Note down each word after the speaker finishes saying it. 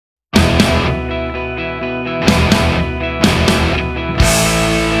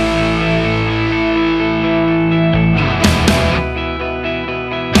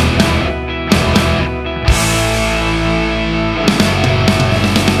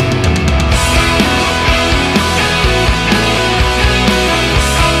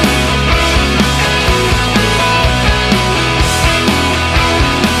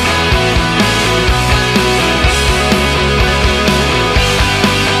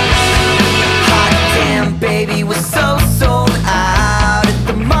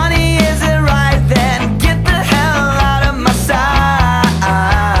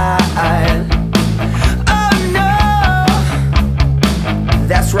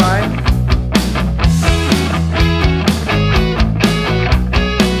right?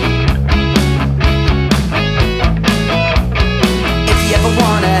 If you ever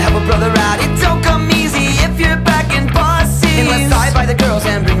wanna help a brother out, it don't come easy if you're back in bossy. And let's die by the girls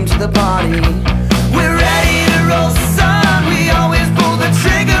and bring them to the party. We're ready to roll, son. We always pull the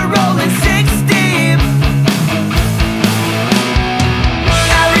trigger, rolling 60.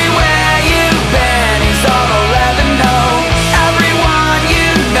 Everywhere you've been is all I'll ever know. Everyone you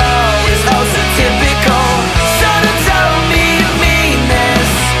know is oh so typical. So don't tell me you mean this,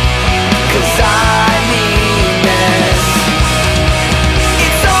 'cause I mean this.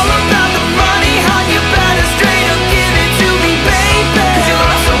 It's all about the money, hon, you better straight up give it to me, baby. 'Cause you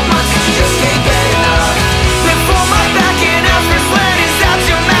love so much that you just can't get enough. Before my back and ass for slant, is that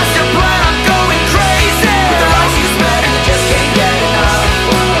your master plan? I'm going crazy with the lies you spread and I just can't get enough.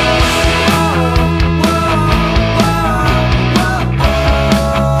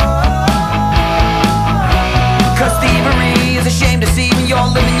 Cause thievery is a shame to see when you're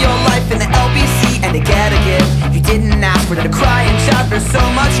living your life in the LBC. And to get a gift you didn't ask for, to cry and shout for so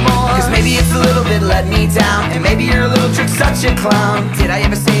much more. Cause maybe it's a little bit let me down, and maybe you're a little trick, such a clown. Did I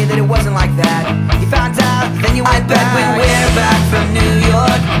ever say that it wasn't like that? You found out, then you went back. When we're back from New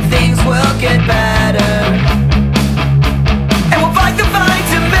York, things will get better, and we'll fight the fight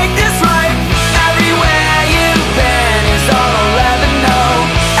to make this right. Everywhere you've been is all I'll ever know.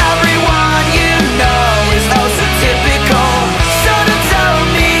 Everyone you know is oh so typical. So don't tell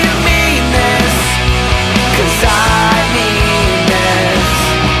me you mean this, 'cause I mean this.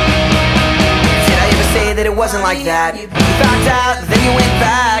 Did I ever say that it wasn't like that? You found out, then you went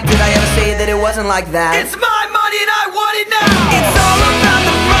back. Did I ever say that it wasn't like that? It's my money and I want it now. It's all about